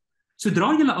bakkers.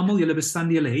 Sodra julle almal julle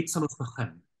bestanddele het, sal ons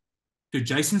begin. Toe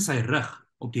Jason sy rug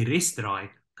op die res draai,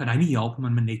 kan hy nie help om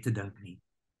aan Minette te dink nie.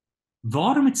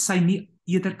 Waarom het sy nie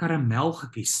eerder karamel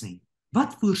gekies nie?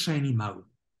 Wat voer sy in die mou?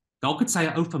 Dalk het sy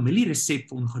 'n ou familieresep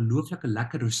vir ongelooflike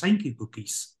lekker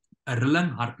rosientjiekoekies. 'n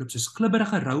Rilling hardloop soos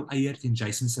glibberige rou eier teen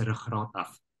Jason se ruggraat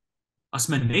af. As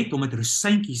Minette hom met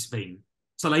rosientjies wen,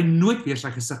 sal hy nooit weer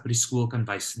sy gesig by die skool kan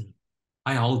wys nie.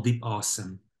 Hy haal diep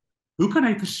asem. Hoe kan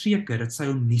hy verseker dat sy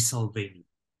hom nie sal wen nie?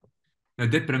 Nou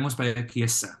dit bring ons by 'n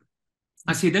keuse.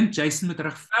 As jy dink Jason moet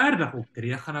regverdig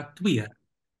optree, gaan na 2.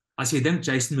 As jy dink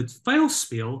Jason moet vuil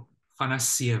speel, gaan na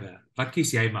 7. Wat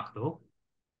kies jy, Magdel?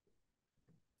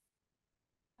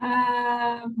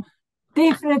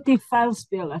 Definitief vuil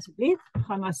speel asseblief.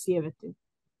 Gaan na 7 toe.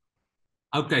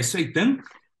 Okay, so ek dink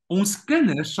ons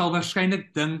kinders sal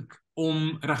waarskynlik dink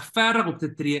om regverdig op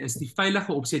te tree is die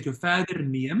veilige opsie wat jou verder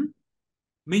neem.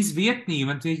 Mens weet nie,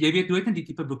 want jy weet nooit in die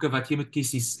tipe boeke wat jy moet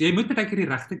kies nie. Jy moet baie keer die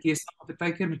regte keuse maak, maar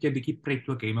baie keer moet jy 'n bietjie pret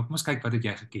ook hê, maar kom ons kyk wat het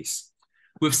jy gekies.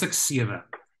 Hoofstuk 7.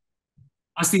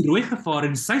 As die rooi gevaar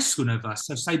in sy skoene was,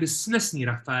 sou sy beslis nie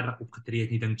regverdig opgetree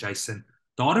het nie, dink Jason.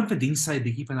 Daarom verdien sy 'n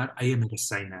bietjie van haar eie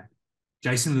medisyne.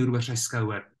 Jason loer oor sy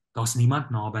skouer. Daar's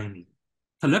niemand naby nie.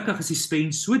 Gelukkig is die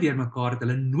spens so deurmekaar dat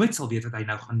hulle nooit sal weet wat hy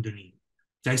nou gaan doen nie.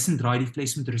 Jason draai die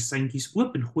fles met rosientjies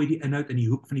oop en gooi die inhoud in die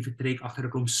hoek van die vertrek agter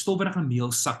 'n klomp stowwerige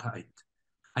meelsakke uit.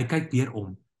 Hy kyk weer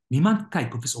om. Niemand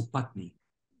kyk of is op pad nie.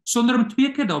 Sonder om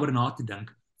 2 keer daaroor na te dink,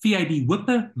 vee hy die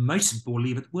hoope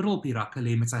muisbollie wat oral op die rakke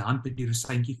lê met sy hand met die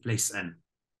rosientjiefles in.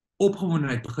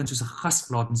 Opgewondenheid begin soos 'n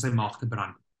gasplaat in sy maag te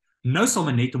brand. Nou sal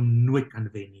Minette hom nooit kan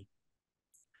wen nie.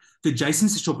 Toe Jason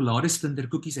se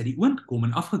sjokoladesplinterkoekies uit die oond kom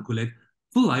en afgekoel het,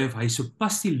 voel hy of hy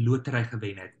sopas die lotery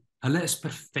gewen het. Hulle is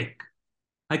perfek.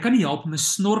 Hy kan nie help om 'n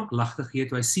snorklag te gee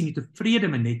toe hy sien hoe tevrede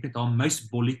Minette met haar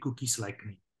muisbollie koekies lyk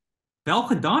nie. Wel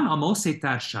gedaan almal, sê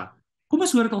Tersha. Kom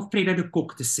ons hoor wat Alfreda die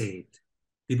kok te sê het.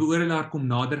 Die beoordelaar kom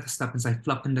nader gestap in sy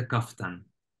flappende kaftan.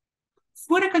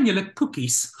 Voor ek aan julle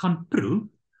koekies gaan proe,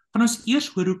 gaan ons eers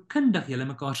hoor hoe kundig julle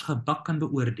mekaar se gebak kan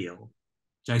beoordeel.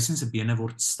 Jason se bene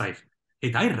word styf.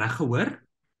 Het hy reg gehoor?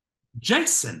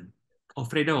 Jason!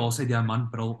 Alfreda haal sy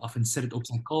diamantbril af en sit dit op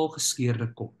sy kaal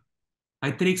geskeurde kop.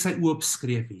 Hy trek sy oë op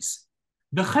skreefies.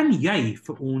 Begin jy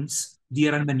vir ons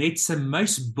deur aan Minette se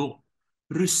muisbol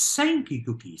rosientjie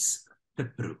koekies te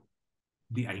proe.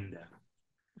 Die einde.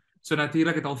 So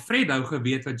natuurlik het Alfredo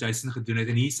geweet wat Jason gedoen het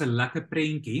en hier's 'n lekker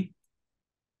prentjie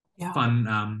van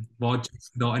waar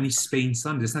Jason daar in die spens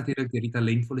staan. Dis natuurlik deur die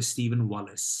talentvolle Steven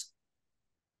Wallace.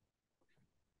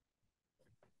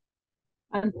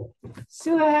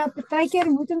 So,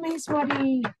 partykeer moet 'n mens maar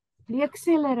die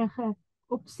bleeksellerige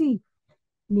opsie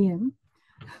neem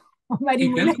om by die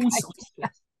moeilikheid te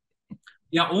slaag.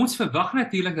 Ja, ons verwag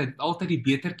natuurlik dat dit altyd die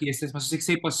beter keuse is, maar soos ek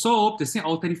sê, pas op, dis nie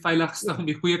altyd die veiligste om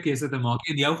die goeie keuse te maak.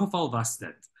 In jou geval was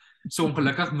dit. So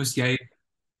ongelukkig moes jy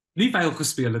nie veil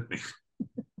gespeel het nie.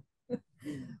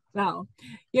 Wel,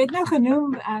 jy het nou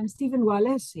genoem, Steven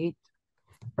Wallace het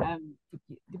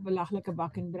die belaglike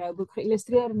bak en brou boek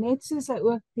geïllustreer, net soos hy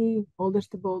ook die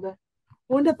Holderste Bolde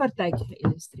hondepartytjie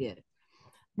geïllustreer het.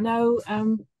 Nou,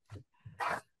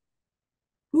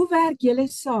 hoe werk julle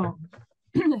saam?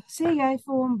 Sê jy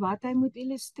vir hom wat hy moet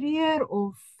illustreer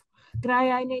of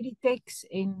kry hy net die teks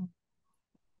en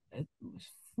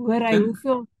hoor hy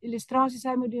hoeveel illustrasies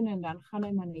hy moet doen en dan gaan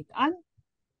hy maar net aan?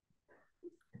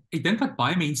 Ek dink wat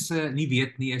baie mense nie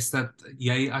weet nie is dat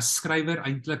jy as skrywer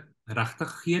eintlik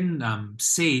regtig geen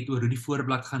sê het oor hoe die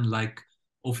voorblad gaan lyk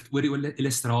of oor die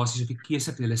illustrasies of die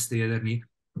keuse van die illustreerder nie.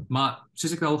 Maar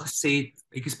soos ek al gesê het,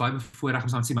 ek is baie bevoorreg om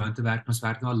saam met Simone te werk. Ons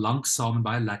werk nou al lank saam en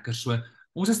baie lekker. So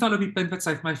ons is nou op die punt wat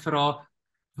sy vir my vra,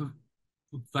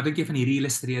 wat dink jy van hierdie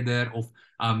illustreerder of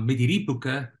met hierdie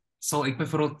boeke sal ek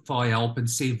byvoorbeeld vir haar help en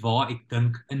sê waar ek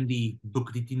dink in die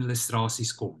boek die 10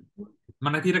 illustrasies kom.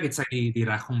 Maar natuurlik het sy die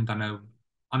reg om dan nou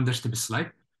anders te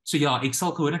besluit. So ja, ek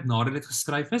sal gewoonlik nadat dit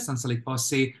geskryf is, dan sal ek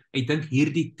pas sê, ek dink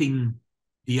hierdie 10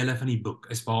 dele van die boek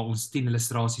is waar ons 10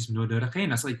 illustrasies nodig het en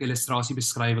dan sal ek 'n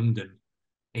illustrasiebeskrywing doen.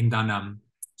 En dan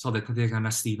sal dit natuurlik na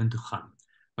Steven toe gaan.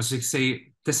 Maar soos ek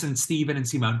sê, tussen Steven en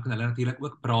Simone kan hulle natuurlik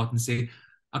ook praat en sê,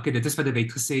 okay, dit is wat die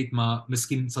wet gesê het, maar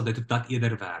miskien sal dit op dat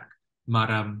eerder werk.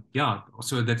 Maar ja,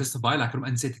 so dit is baie lekker om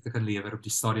insette te kan lewer op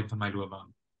die stadium van my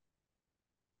loopbaan.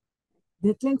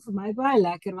 Dit klink vir my baie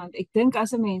lekker, want ek dink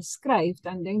as 'n mens skryf,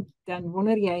 dan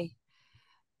wonder jy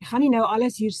gaan nie nou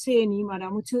alles hier sê nie, maar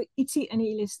dan moet so ietsie in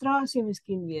die illustrasie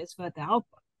miskien wees wat help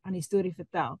aan die storie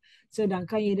vertel. So dan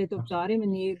kan jy dit op daardie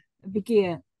manier 'n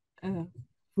bietjie 'n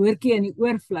woordjie in die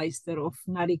oor fluister of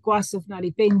na die kwas of na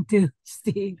die pen toe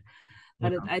stuur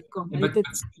dat dit uitkom.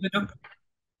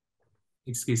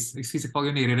 Ekskuus, ek val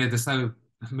jou nie rede, dit is nou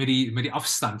met die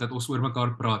afstand dat ons oor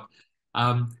mekaar praat.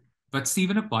 Wat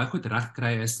Steven ook baie goed reg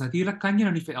kry is, natuurlik kan jy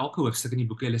nou nie vir elke hoofstuk in die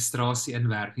boek 'n illustrasie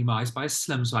inwerk nie, maar hy's baie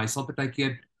slim, so hy sal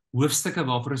partykeer hoofstukke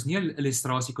waarvoor ons nie 'n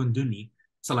illustrasie kon doen nie,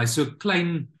 sal hy so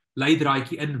klein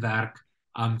leidraadjie inwerk,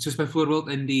 soos byvoorbeeld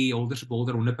in die Holderse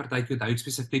Bolde hondepartytjie onthou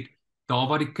spesifiek, daar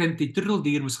waar die kind die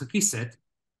troeteldier moes gekies het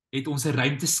ons 'n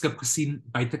ruimteskip gesien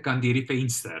buitekant deur die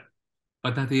venster,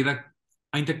 wat natuurlik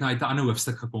eintlik na 'n ander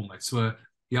hoofstuk gekom het. So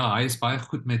ja, hy is baie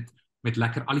goed met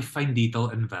lekker al die fyn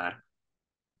detail inwerk.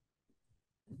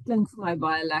 Dit klink vir my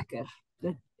baie lekker.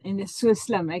 En dit is so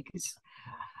slim. Ek is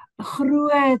 'n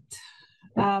groot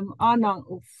aanhang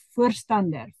of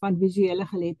voorstander van visuele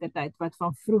geletterdheid wat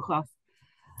van vroeg af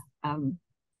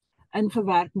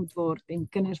ingewerk moet word en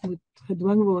kinders moet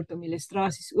gedwing word om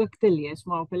illustrasies ook te lees,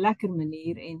 maar op 'n lekker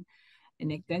manier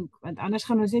en ek dink, want anders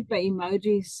gaan ons net by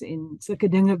emojis en sulke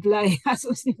dinge bly as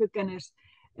ons nie vir kinders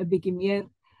 'n bietjie meer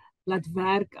laat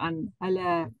werk aan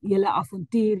hulle hele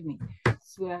avontuur nie.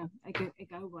 So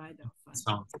ek hou baie daarvan.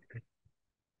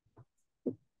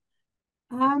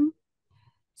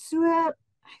 So ek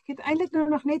het eintlik nou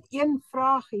nog net een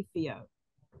vraagie vir jou.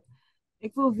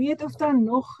 Ek wil weet of daar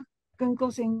nog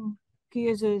Kinkels en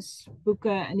keuses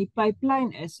boeke in die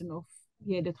pipeline is en of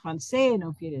jy dit gaan sê en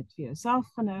of jy dit vir jouself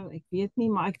gaan hou, ek weet nie,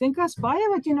 maar ek dink daar's baie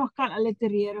wat jy nog kan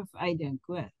allitereer of uitdink,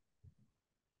 hoor.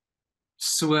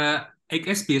 So ek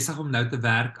is besig om nou te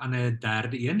werk aan 'n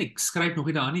derde een. Ek skryf nog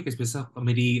nie daaraan nie. Ek is besig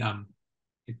met die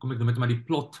ek noem dit maar die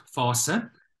plot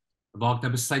fase waar ek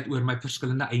nou besluit oor my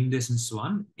verskillende eindes en so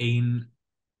aan. En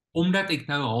omdat ek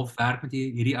nou half werk met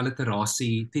hierdie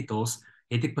alliterasie titels,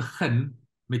 het ek begin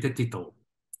met 'n titel.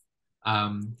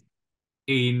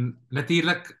 En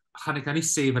natuurlik gaan ek nou nie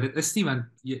sê wat dit is nie, want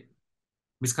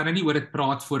mens kan nou nie oor dit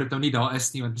praat voor dit nou nie daar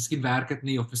is nie, want miskien werk dit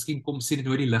nie, of miskien sien dit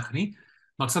nooit die lig nie.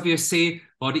 Maar ek sal vir jou sê,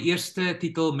 waar die eerste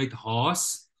titel met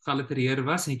H's geallitereer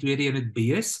was, en die tweede een met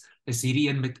B's, is hierdie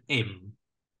een met M.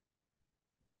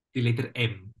 Die letter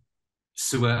M.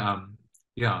 So,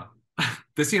 ja,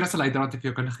 dis hier as 'n leidraad ek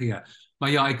vir jou kan gee. Maar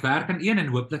ja, ek werk aan een en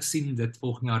hooplik sien dit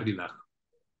volgende jaar die lig.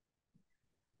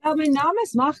 Nou, my naam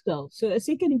is Magdel, so is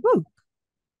ek in die boek.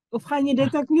 Of gaan jy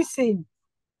dit ook nie sien?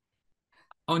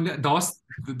 Oh, nee,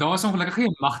 daar's ongelukkig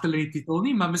geen Magdel in die titel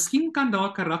nie, maar miskien kan daar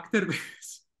 'n karakter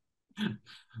wees.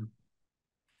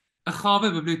 'n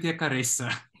gawe bibliotekaresse.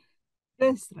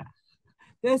 Dis reg.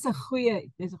 Dis 'n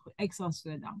goeie, ek sal so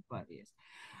dankbaar wees.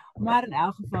 Maar in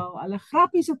elk geval, alle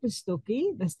grappies op 'n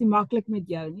stokkie, dis nie maklik met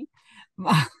jou nie.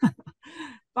 Maar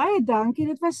baie dankie,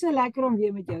 dit was so lekker om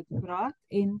weer met jou te praat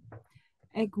en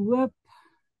ek hoop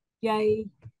jy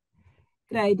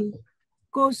kry die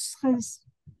kos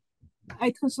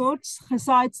uitgesort,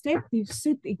 gesidestep, die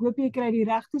soet. Ek hoop jy kry die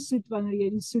regte soet wanneer jy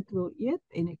die soet wil eet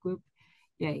en ek hoop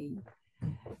jy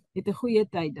het 'n goeie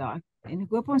tyd daar. En ek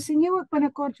hoop ons sien jou ook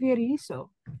binnekort weer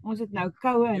hierso. Ons het nou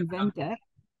koue en winter.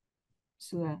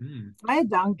 So, baie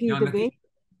dankie, Ja, Debet.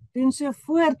 Doen so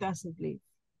voort asseblief.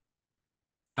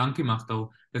 Dankie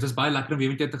Magdel. Dit was baie lekker om weer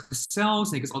met jou te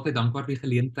gesels en ek is altyd dankbaar vir die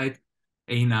geleentheid.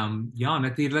 En ja,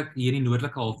 natuurlik hier in die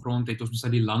noordelike halfrond het ons mos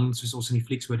nou die lang, soos ons in die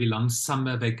flieks hoor, die lang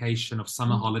summer vacation of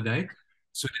summer holiday.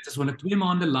 So dit is wel 2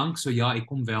 maande lank, so ja, ek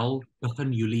kom wel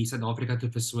begin Julie Suid-Afrika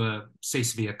toe vir so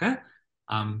 6 weke.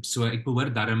 So ek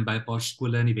behoort darm by 'n paar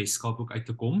skole in die Weskaap ook uit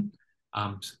te kom.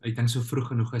 Ek dink so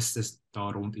vroeg in Augustus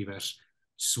daar rond iewers.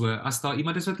 So as daar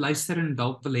iemand is wat luister en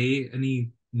dalk wil hê in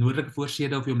die noordelike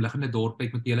voorstede of die omliggende dorpe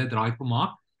met julle draai kom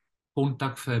maak,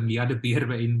 kontak vir Mia de Beer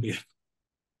by NB.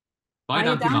 Baie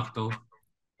dankie Magdel.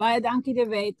 Baie dankie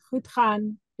Debet. Goed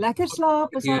gaan. Lekker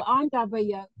slaap. Is al aand daar by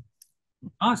jou.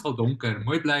 Is al donker.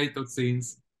 Mooi bly,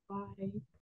 totsiens. Bye.